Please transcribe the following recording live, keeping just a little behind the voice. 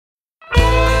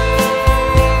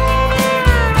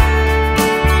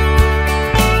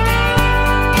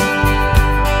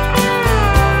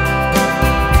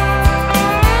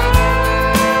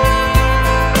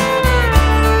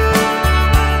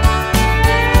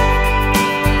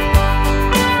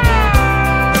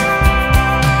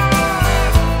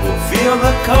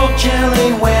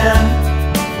chilly wind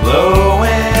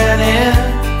blowing in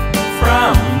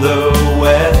from the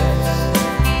west.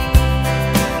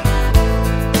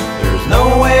 There's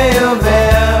no way of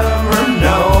ever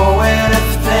knowing if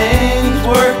things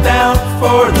worked out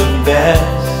for the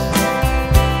best.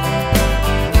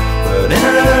 But in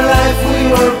another life we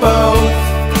were both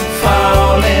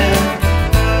falling,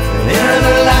 and in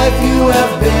another life you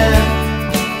have been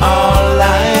all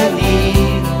I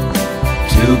need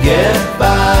to get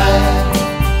by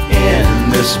in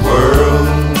this world.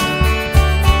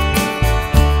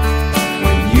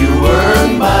 When you were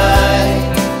my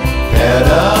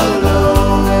Petaluma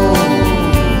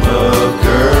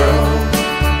girl.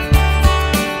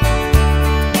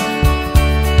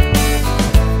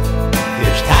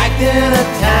 Hitchhiked in a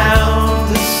town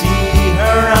to see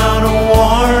her on a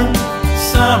warm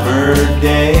summer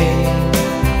day.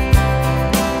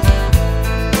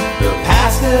 The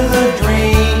past is a